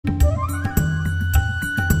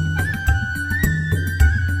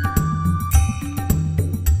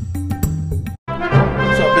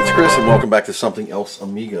and welcome back to Something Else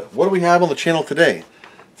Amiga. What do we have on the channel today?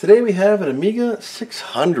 Today we have an Amiga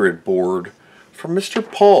 600 board from Mr.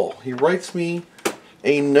 Paul. He writes me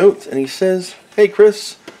a note and he says, "Hey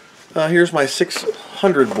Chris, here's my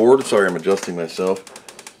 600 board." Sorry, I'm adjusting myself.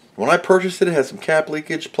 When I purchased it, it had some cap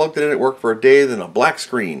leakage, plugged it in, it worked for a day, then a black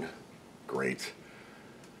screen. Great.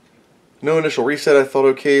 No initial reset, I thought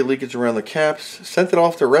okay, leakage around the caps. Sent it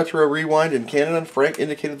off to Retrorewind in Canada, and Frank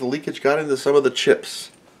indicated the leakage got into some of the chips.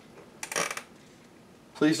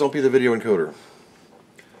 Please don't be the video encoder.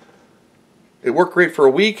 It worked great for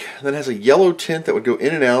a week, then has a yellow tint that would go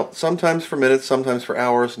in and out, sometimes for minutes, sometimes for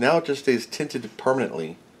hours. Now it just stays tinted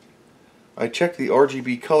permanently. I checked the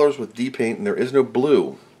RGB colors with D-Paint and there is no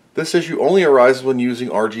blue. This issue only arises when using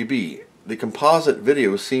RGB. The composite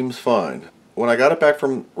video seems fine. When I got it back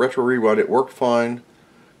from Retrorewind, it worked fine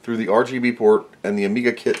through the RGB port and the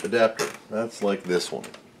Amiga kit adapter. That's like this one.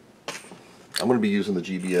 I'm going to be using the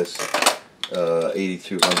GBS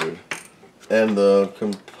 8200 and the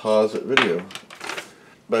composite video.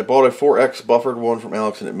 But I bought a 4X buffered one from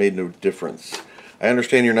Alex and it made no difference. I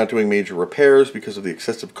understand you're not doing major repairs because of the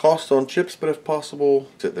excessive cost on chips, but if possible,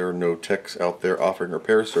 there are no techs out there offering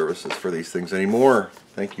repair services for these things anymore.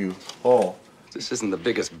 Thank you, Paul. This isn't the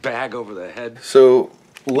biggest bag over the head. So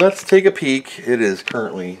let's take a peek. It is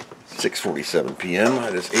currently 6:47 p.m.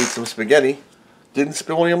 I just ate some spaghetti. Didn't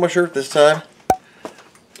spill any on my shirt this time.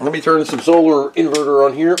 Let me turn some solar inverter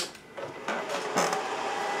on here.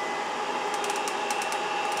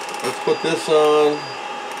 Let's put this on.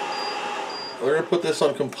 We're going to put this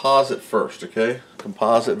on composite first, okay?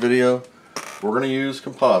 Composite video. We're going to use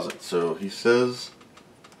composite. So he says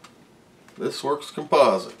this works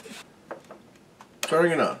composite.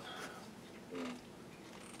 Turning it on.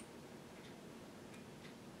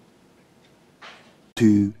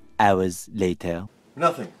 Two hours later.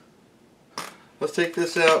 Nothing. Let's take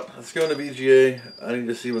this out. Let's go into VGA. I need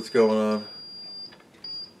to see what's going on.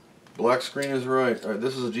 Black screen is right. Alright,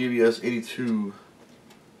 this is a GBS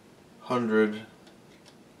 8200. It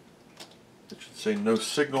should say no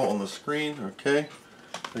signal on the screen. Okay.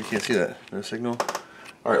 You can't see that. No signal.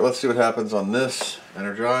 Alright, let's see what happens on this.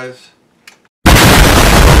 Energize.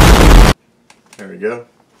 There we go.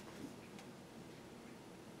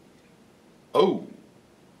 Oh.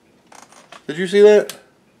 Did you see that?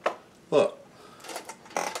 Look.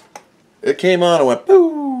 It came on and went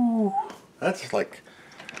boo. That's like,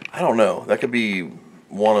 I don't know. That could be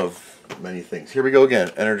one of many things. Here we go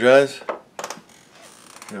again. Energize.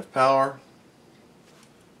 We have power.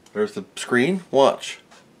 There's the screen. Watch.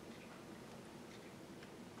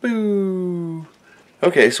 Boo.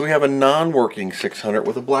 Okay, so we have a non-working 600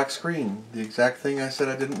 with a black screen. The exact thing I said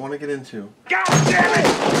I didn't want to get into. God damn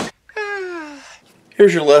it!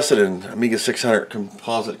 Here's your lesson in Amiga 600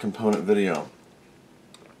 composite component video.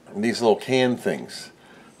 These little can things.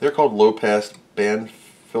 They're called low-pass band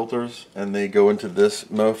filters, and they go into this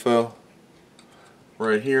mofo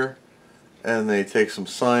right here. And they take some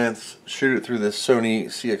science, shoot it through this Sony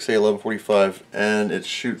CXA 1145, and it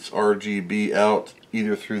shoots RGB out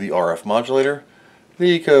either through the RF modulator,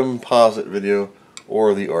 the composite video,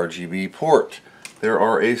 or the RGB port. There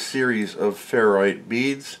are a series of ferrite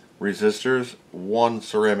beads, resistors, one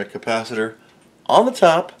ceramic capacitor on the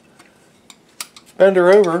top. Bend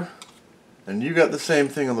her over, and you got the same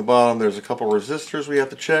thing on the bottom. There's a couple resistors we have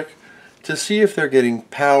to check to see if they're getting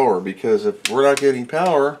power, because if we're not getting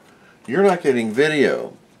power, you're not getting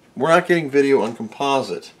video. We're not getting video on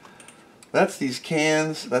composite. That's these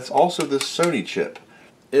cans. That's also this Sony chip.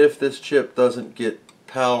 If this chip doesn't get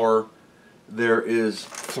power, there is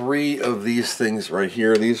 3 of these things right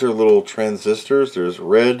here. These are little transistors. There's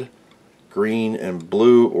red, green, and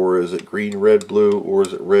blue, or is it green, red, blue, or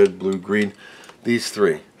is it red, blue, green? These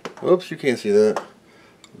 3. Oops, you can't see that.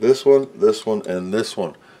 This one, and this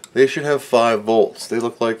one. They should have 5 volts. They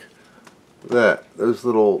look like that. Those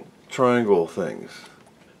little triangle things.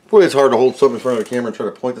 Boy, it's hard to hold something in front of a camera and try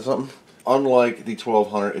to point to something. Unlike the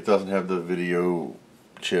 1200, it doesn't have the video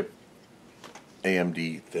chip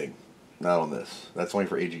AMD thing. Not on this. That's only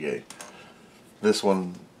for AGA. This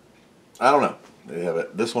one, I don't know. They have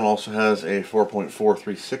it. This one also has a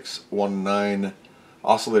 4.43619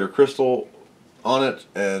 oscillator crystal on it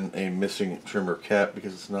and a missing trimmer cap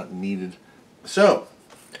because it's not needed. So,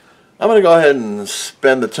 I'm going to go ahead and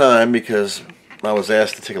spend the time because I was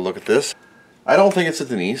asked to take a look at this. I don't think it's a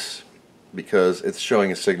Denise because it's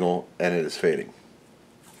showing a signal and it is fading.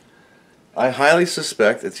 I highly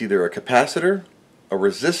suspect it's either a capacitor, a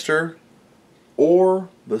resistor, or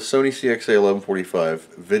the Sony CXA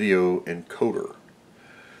 1145 video encoder,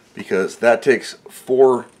 because that takes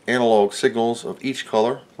 4 analog signals of each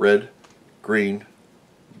color, red, green,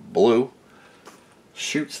 blue,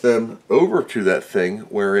 shoots them over to that thing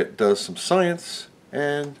where it does some science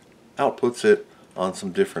and outputs it on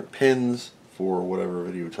some different pins for whatever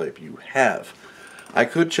video type you have. I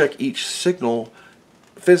could check each signal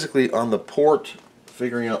physically on the port,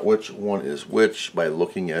 figuring out which one is which by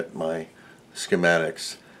looking at my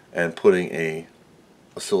schematics and putting a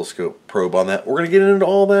oscilloscope probe on that. We're going to get into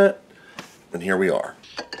all that, and here we are.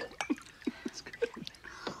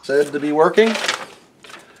 Said to be working,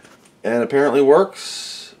 and apparently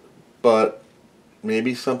works, but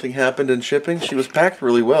maybe something happened in shipping. She was packed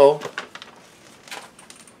really well.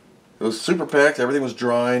 It was super packed, everything was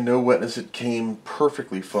dry, no wetness, it came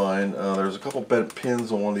perfectly fine. There's a couple bent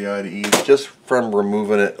pins on one of the IDEs just from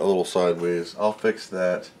removing it a little sideways. I'll fix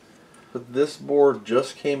that. But this board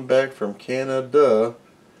just came back from Canada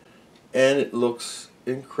and it looks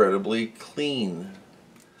incredibly clean.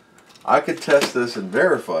 I could test this and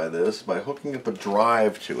verify this by hooking up a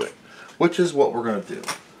drive to it, which is what we're going to do.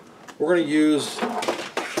 We're going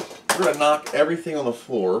to knock everything on the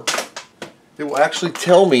floor. It will actually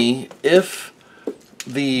tell me if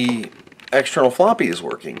the external floppy is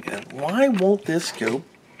working. And why won't this go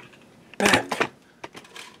back?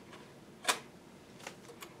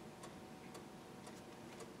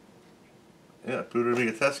 Yeah, booted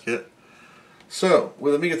Amiga test kit. So,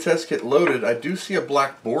 with Amiga test kit loaded, I do see a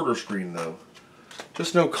black border screen though.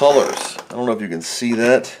 Just no colors. I don't know if you can see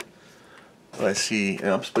that. But I see, and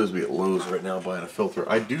I'm supposed to be at Lowe's right now buying a filter.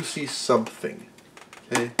 I do see something.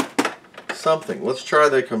 Okay? Something. Let's try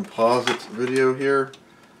the composite video here.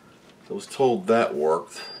 I was told that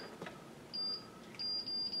worked.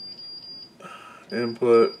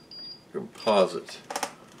 Input, composite.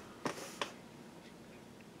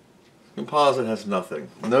 Composite has nothing.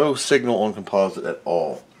 No signal on composite at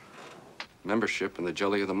all. Membership in the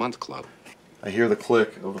Jelly of the Month Club. I hear the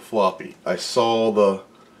click of the floppy. I saw the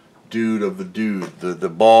dude of the dude, the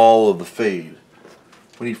ball of the fade.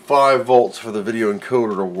 We need 5 volts for the video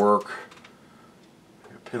encoder to work.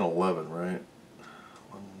 Pin 11, right?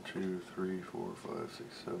 1, 2, 3, 4, 5,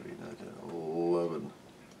 6, 7, 8, 9, 10, 11.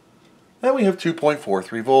 And we have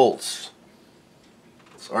 2.43 volts.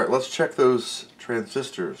 Alright, let's check those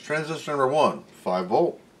transistors. Transistor number 1, 5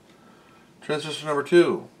 volt. Transistor number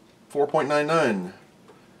 2, 4.99.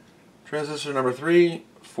 Transistor number 3,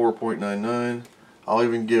 4.99. I'll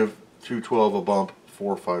even give 212 a bump,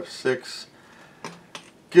 456.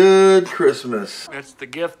 Good Christmas. It's the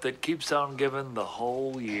gift that keeps on giving the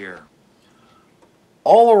whole year.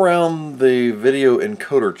 All around the video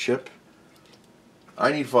encoder chip,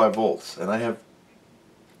 I need 5 volts, and I have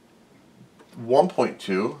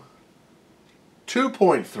 1.2,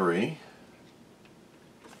 2.3,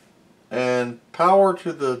 and power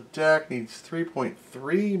to the DAC needs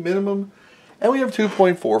 3.3 minimum, and we have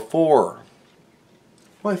 2.44.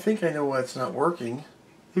 Well, I think I know why it's not working.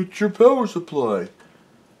 It's your power supply.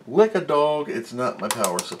 Lick a dog, it's not my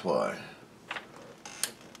power supply.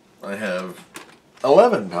 I have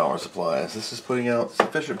 11 power supplies. This is putting out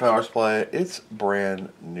sufficient power supply. It's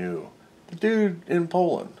brand new. The dude in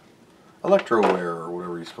Poland. Electroware or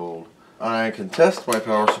whatever he's called. I can test my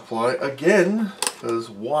power supply again, because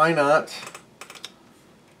why not?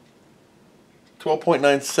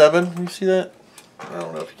 12.97, you see that? I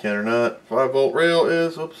don't know if you can or not. 5 volt rail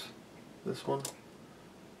is, oops, this one.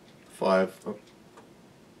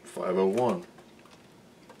 501.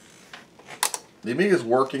 The Amiga is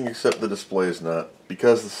working except the display is not,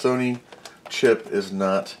 because the Sony chip is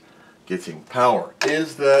not getting power.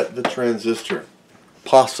 Is that the transistor?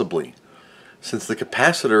 Possibly. Since the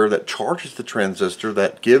capacitor that charges the transistor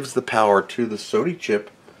that gives the power to the Sony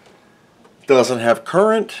chip doesn't have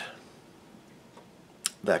current,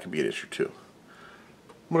 that could be an issue too.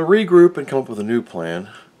 I'm going to regroup and come up with a new plan.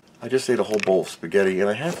 I just ate a whole bowl of spaghetti and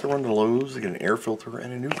I have to run to Lowe's to get an air filter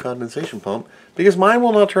and a new condensation pump because mine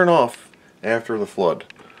will not turn off after the flood.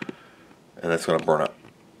 And that's going to burn up.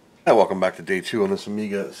 Hi, welcome back to day 2 on this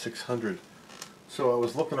Amiga 600. So I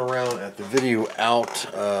was looking around at the video out,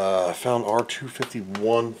 found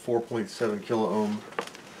R251 4.7 kilo ohm,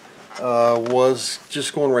 was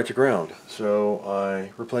just going right to ground. So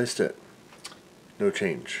I replaced it. No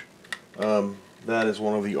change. That is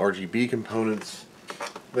one of the RGB components.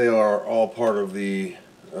 They are all part of the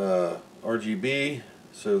RGB,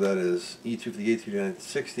 so that is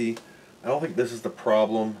E258-3960. I don't think this is the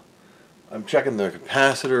problem. I'm checking the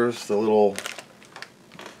capacitors, the little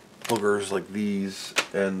boogers like these,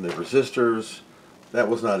 and the resistors. That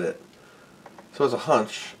was not it. So as a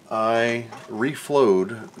hunch, I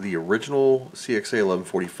reflowed the original CXA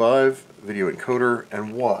 1145 video encoder,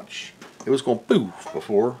 and watch. It was going poof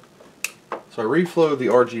before. So I reflowed the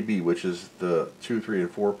RGB, which is the 2, 3,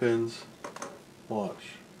 and 4 pins.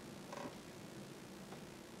 Watch.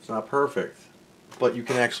 It's not perfect, but you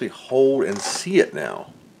can actually hold and see it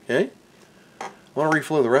now. Okay? I want to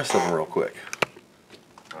reflow the rest of them real quick.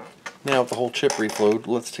 Now with the whole chip reflowed,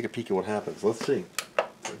 let's take a peek at what happens. Let's see.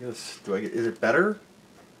 Is it better?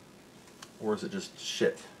 Or is it just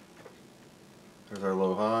shit? There's our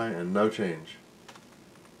low high and no change.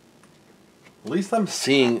 At least I'm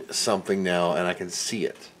seeing something now and I can see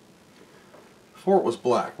it. Before it was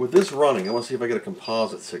black. With this running, I want to see if I get a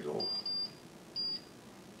composite signal,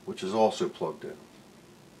 which is also plugged in.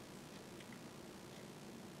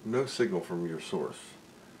 No signal from your source.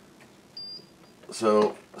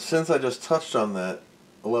 So, since I just touched on that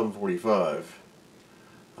 1145,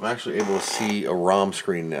 I'm actually able to see a ROM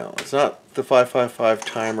screen now. It's not the 555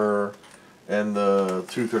 timer and the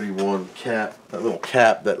 231 cap, that little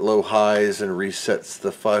cap that low highs and resets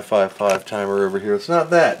the 555 timer over here. It's not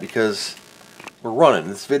that, because we're running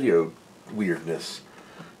this video weirdness.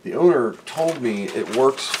 The owner told me it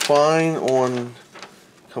works fine on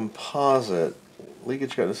composite.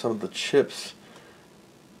 Leakage got into some of the chips.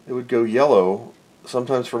 It would go yellow,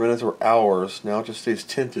 sometimes for minutes or hours. Now it just stays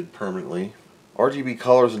tinted permanently. RGB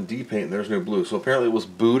colors and D-paint, and there's no blue. So apparently it was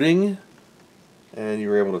booting, and you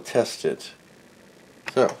were able to test it.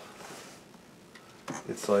 So,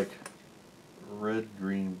 it's like red,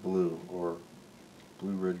 green, blue, or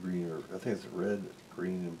blue, red, green, or I think it's red,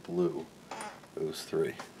 green, and blue. Those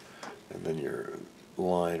three. And then your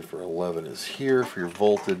line for 11 is here for your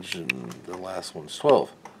voltage, and the last one's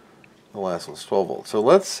 12. The last one's 12 volts. So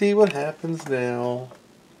let's see what happens now.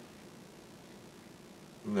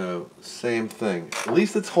 No, same thing. At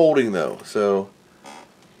least it's holding though. So,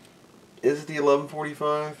 is it the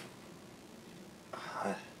 1145?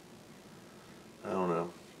 I don't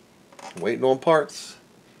know. I'm waiting on parts.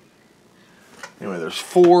 Anyway, there's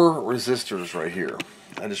 4 resistors right here.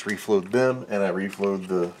 I just reflowed them, and I reflowed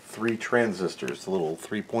the 3 transistors, the little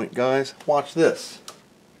 3-point guys. Watch this.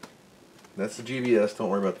 That's the GBS, don't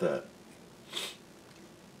worry about that.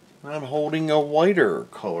 I'm holding a whiter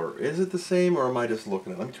color. Is it the same, or am I just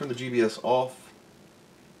looking at it? Let me turn the GBS off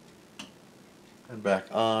and back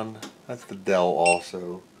on. That's the Dell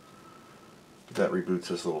also. That reboots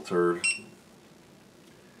this little turd.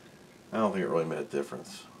 I don't think it really made a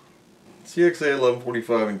difference. CXA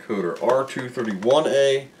 1145 encoder,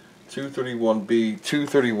 R231A, 231B,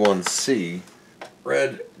 231C,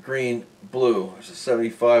 red, green, blue. There's a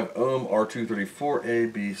 75 ohm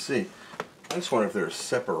R234A, B, C. I just wonder if there's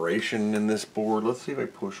separation in this board. Let's see if I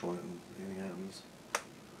push on it and anything happens.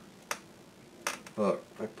 Look,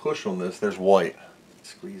 if I push on this, there's white.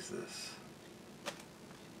 Squeeze this.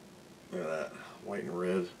 Look at that, white and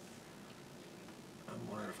red. I'm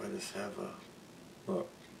wondering if I just have a, look,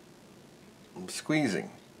 I'm squeezing.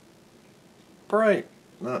 Bright,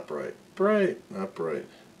 not bright. Bright, not bright.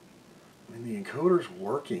 I mean, the encoder's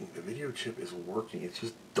working. The video chip is working. It's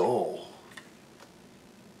just dull.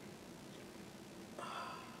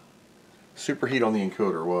 Superheat on the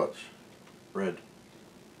encoder, watch. Red.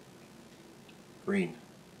 Green.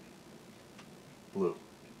 Blue.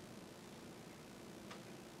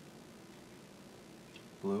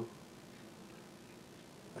 Blue.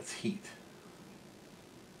 That's heat.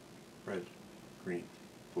 Red, green,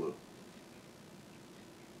 blue.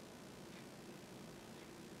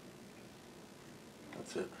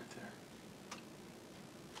 That's it right there.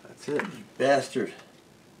 That's it, you bastard.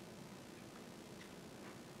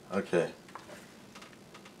 Okay.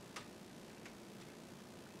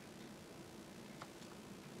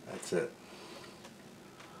 That's it.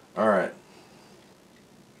 Alright.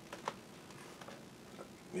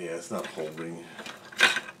 Yeah, it's not holding.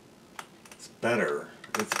 It's better.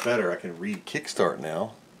 It's better. I can read Kickstart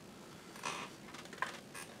now.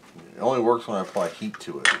 It only works when I apply heat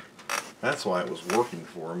to it. That's why it was working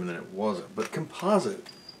for him and then it wasn't. But composite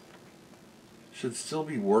should still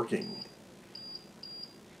be working.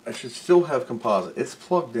 I should still have composite. It's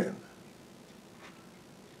plugged in.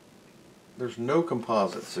 There's no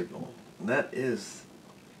composite signal. And that is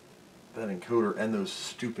that encoder and those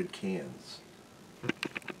stupid cans.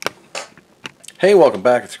 Hey, welcome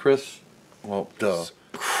back. It's Chris. Well, duh.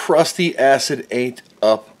 Crusty acid ate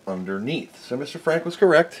up underneath. So Mr. Frank was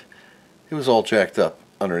correct. It was all jacked up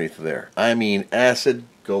underneath there. I mean, acid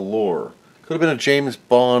galore. Could have been a James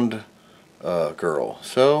Bond girl.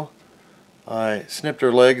 So I snipped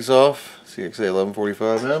her legs off, CXA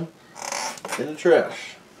 1145M, in the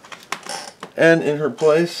trash. And in her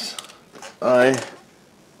place, I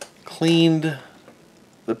cleaned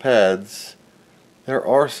the pads. There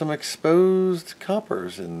are some exposed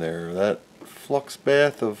coppers in there. That flux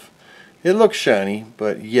bath of It looks shiny,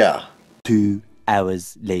 but yeah. 2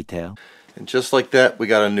 hours later. And just like that, we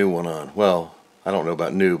got a new one on. Well, I don't know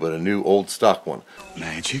about new, but a new old stock one.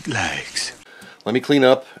 Magic legs. Let me clean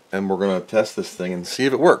up, and we're going to test this thing and see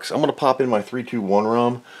if it works. I'm going to pop in my 321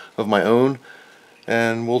 ROM of my own,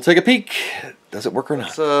 and we'll take a peek. Does it work or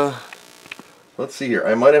not? Let's see here.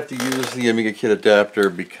 I might have to use the Amiga Kit adapter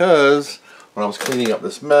because when I was cleaning up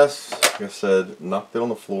this mess, like I said, knocked it on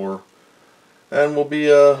the floor, and we'll be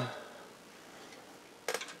good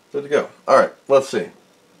to go. Alright, let's see.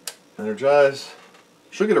 Energize.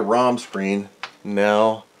 Should get a ROM screen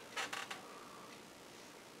now.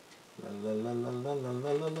 La, la, la, la,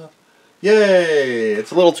 la, la, la. Yay!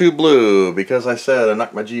 It's a little too blue because I said I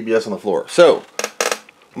knocked my GBS on the floor. So,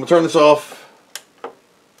 I'm going to turn this off. At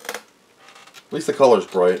least the color's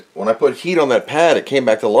bright. When I put heat on that pad, it came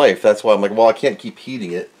back to life. That's why I'm like, well, I can't keep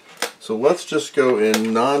heating it. So let's just go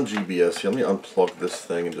in non-GBS here. Let me unplug this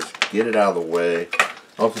thing and just get it out of the way.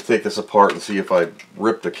 I'll have to take this apart and see if I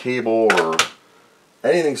ripped a cable or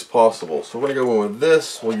anything's possible. So we're going to go in with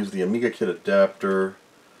this. We'll use the Amiga Kit adapter.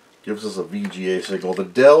 Gives us a VGA signal. The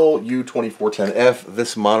Dell U2410F,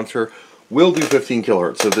 this monitor, will do 15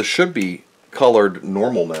 kilohertz. So this should be colored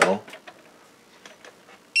normal now.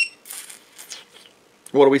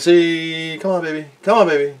 What do we see? Come on, baby. Come on,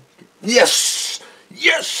 baby. Yes!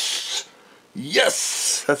 Yes!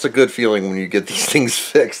 Yes! That's a good feeling when you get these things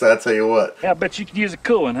fixed, I tell you what. Yeah, I bet you could use a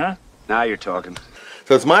cool one, huh? Now you're talking.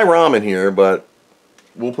 So it's my ROM in here, but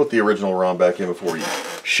we'll put the original ROM back in before you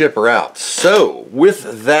ship her out. So,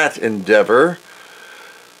 with that endeavor,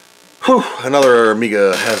 another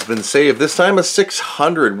Amiga has been saved. This time a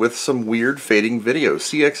 600 with some weird fading video.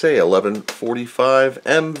 CXA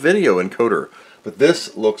 1145M video encoder. But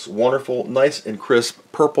this looks wonderful, nice and crisp,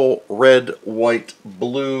 purple, red, white,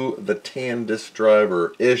 blue, the tan disk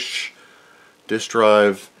driver-ish disk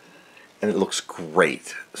drive, and it looks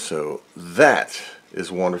great. So that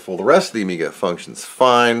is wonderful. The rest of the Amiga functions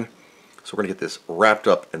fine. So we're going to get this wrapped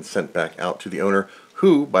up and sent back out to the owner,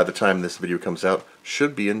 who, by the time this video comes out,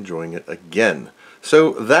 should be enjoying it again.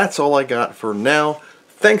 So that's all I got for now.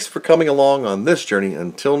 Thanks for coming along on this journey.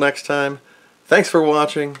 Until next time, thanks for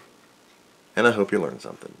watching, and I hope you learned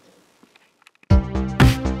something.